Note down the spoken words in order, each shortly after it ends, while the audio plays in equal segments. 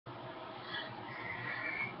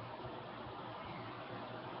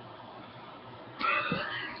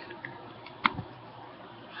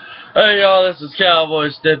Hey y'all, this is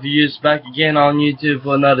Cowboy Steffius back again on YouTube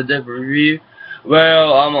for another different review.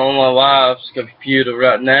 Well, I'm on my wife's computer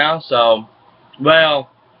right now, so, well,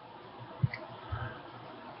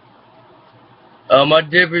 my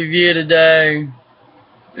dip review today,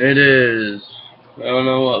 it is, I don't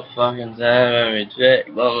know what fucking time, let me check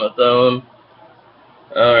on my phone.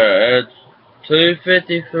 Alright, it's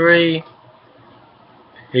 2:53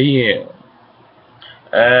 p.m.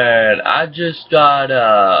 And I just got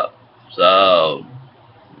up, so,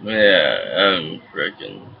 yeah, I'm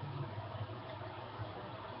freaking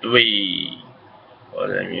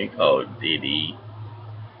whatever you call it, DD.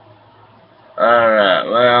 Alright,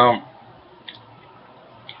 well,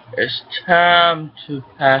 it's time to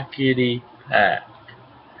packety pack.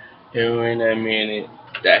 Here in a minute,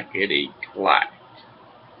 dackety clack.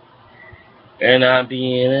 And I'm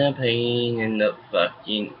being a pain in the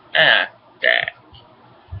fucking ass.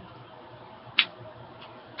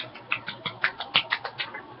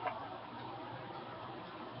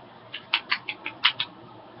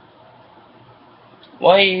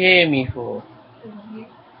 Why you hear me for?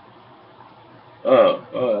 Oh,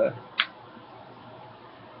 alright.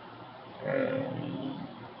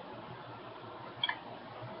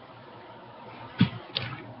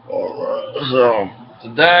 Alright, so,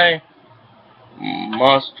 today,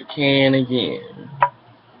 monster can again.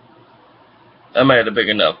 I made a big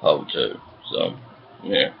enough hole too, so,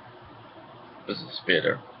 yeah. This is a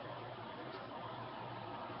spitter.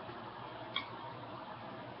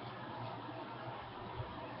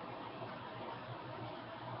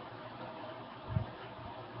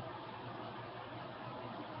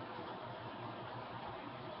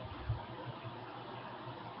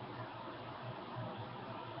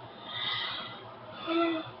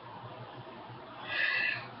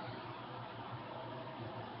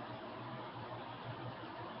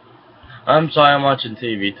 I'm sorry, I'm watching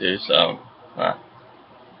TV too, so,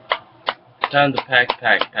 time to pack,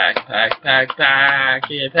 yeah,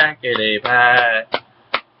 packety pack.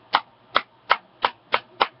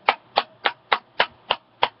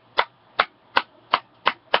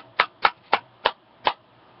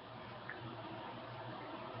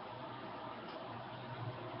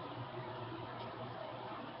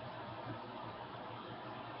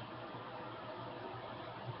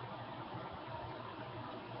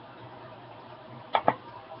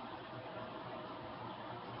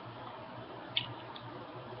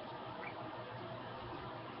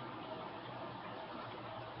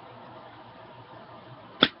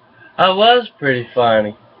 I was pretty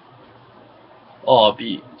funny. Oh,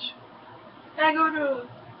 beach. I go to.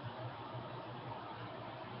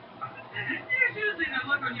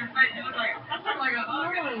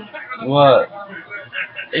 What?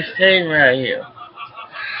 It's staying right here.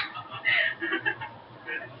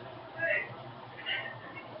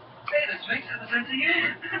 This makes sense to you.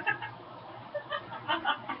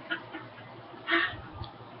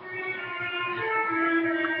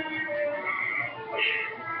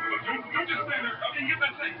 Don't just stand there. I mean, get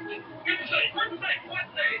that safe. Get the safe. Where's the safe? What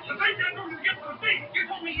safe? The safe that goes to get to the safe. You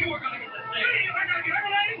told me you were going to get the safe. I got to get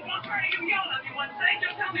it. I didn't want to you yelling at me one safe.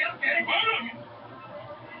 Just tell me I'll get it. Hold on.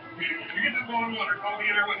 You get this ball in water. Call me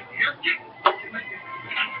in there with it. Here. Get.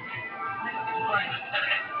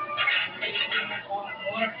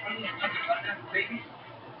 Baby.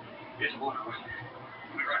 It's water. We're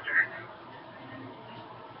right there.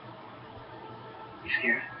 You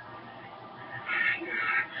scared?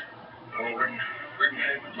 Oh, we're going to have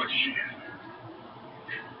as much as you can.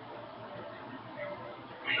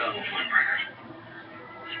 Double my prayers.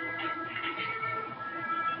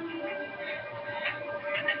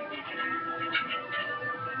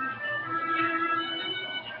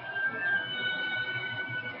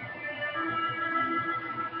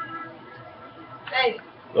 Hey.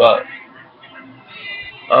 What?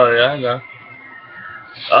 Oh, yeah, I know.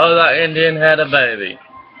 Oh, that Indian had a baby.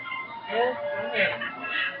 Yes,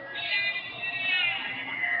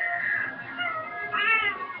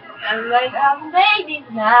 I'm like, I'm baby's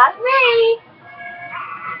not me.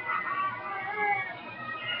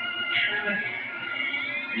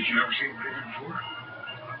 Did you ever see a baby before?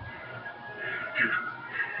 Here.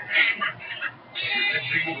 That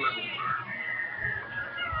single level.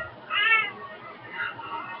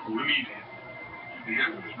 We need him. The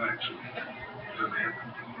animal is back, so the man can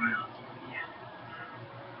come around.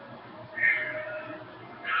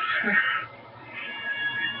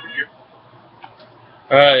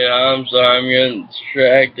 Alright, I'm sorry, I'm getting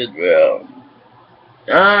distracted, bro. Alright,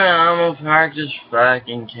 I'm gonna practice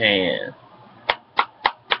fucking can.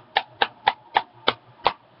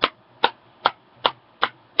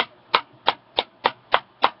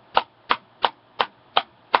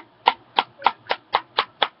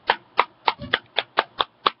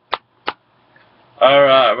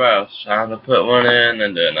 Alright, well, it's time to put one in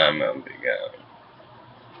and then I'm gonna be gone.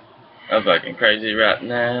 I'm fucking crazy right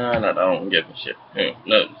now and I don't give a shit.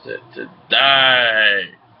 Notice it today.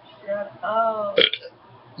 Shut up.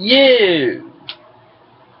 You!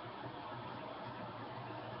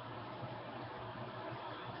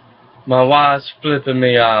 My wife's flipping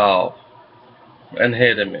me off and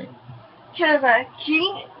hitting me. Cause I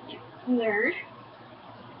can't, you nerd.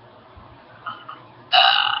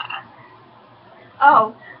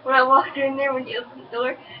 Oh, when I walked in there when you opened the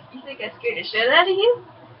door, you think I scared the shit out of you?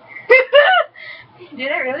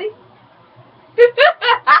 Did I really?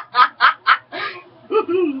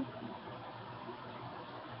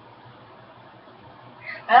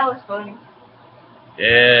 That was funny.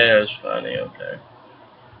 Yeah, it's funny, okay.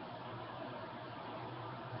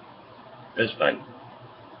 It's funny.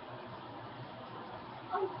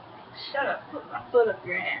 Oh, shut up. Put my foot up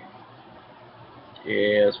your ass.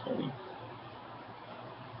 Yeah, it's funny.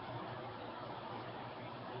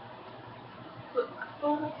 Put my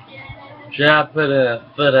foot up your ass. Should I put a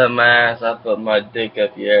foot up my ass? I put my dick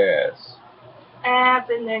up your ass. I've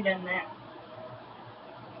been there, done that.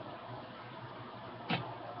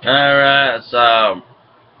 Alright, so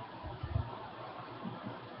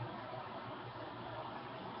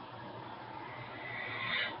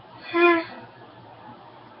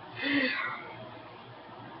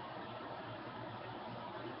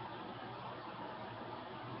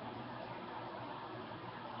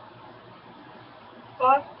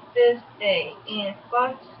Fuck this day, and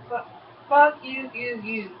fuck you,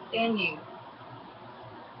 and you.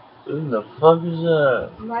 who the fuck is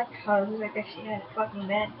that? My cousin, I guess she had a fucking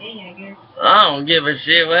bad day, I guess. I don't give a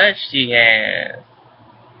shit what she has.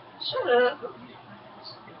 Shut up.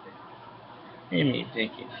 You me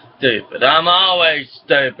thinking stupid. I'm always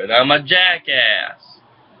stupid. I'm a jackass.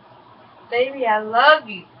 Baby, I love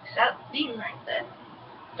you. Stop being like that.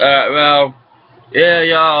 Alright, well, yeah,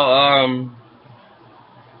 y'all, I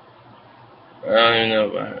don't even know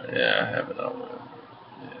about it. Yeah, I have it on there.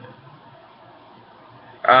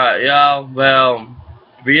 Yeah. Alright, y'all, well,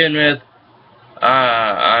 to begin with,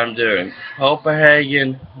 I'm doing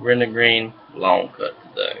Copenhagen Wintergreen long cut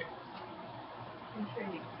today. I'm sure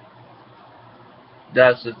you.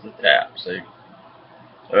 That's just the tap, see?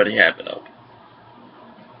 Already have it open.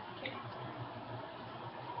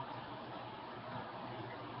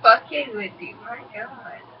 Fuck it with you, my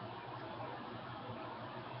god.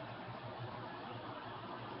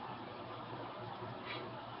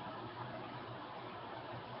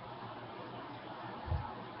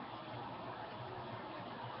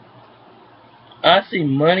 I see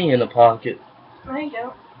money in the pocket. No, you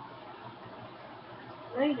don't.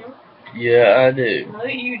 No, you don't. Yeah, I do. No,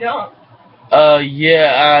 you don't.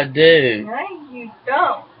 Yeah, I do. No, you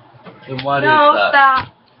don't. Then what is No, that?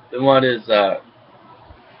 stop. Then what is that?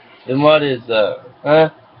 Then what is that? Huh?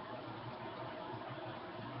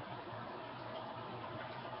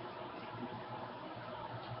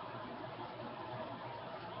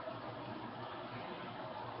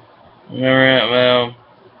 Alright, well,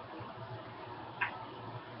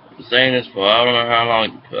 I'm saying this for I don't know how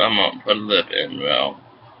long I'm gonna put a lip in, well,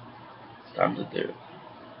 it's time to do it.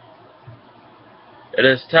 It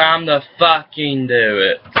is time to fucking do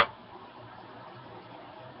it.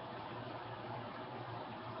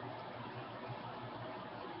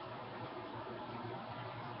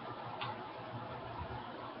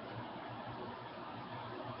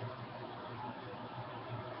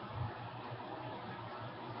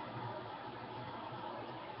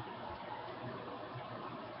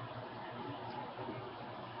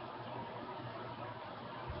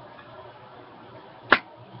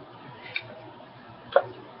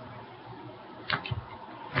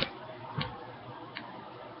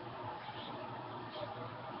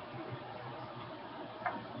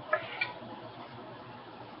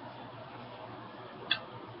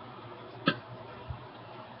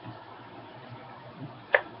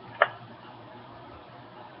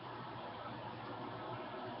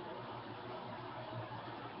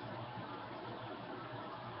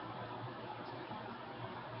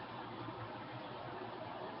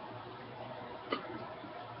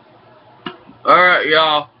 Alright,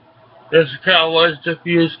 y'all. This is Cowboys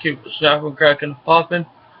Diffuse. Keep the snapping, cracking, popping.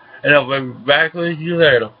 And I'll be back with you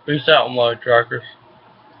later. Peace out, my trackers.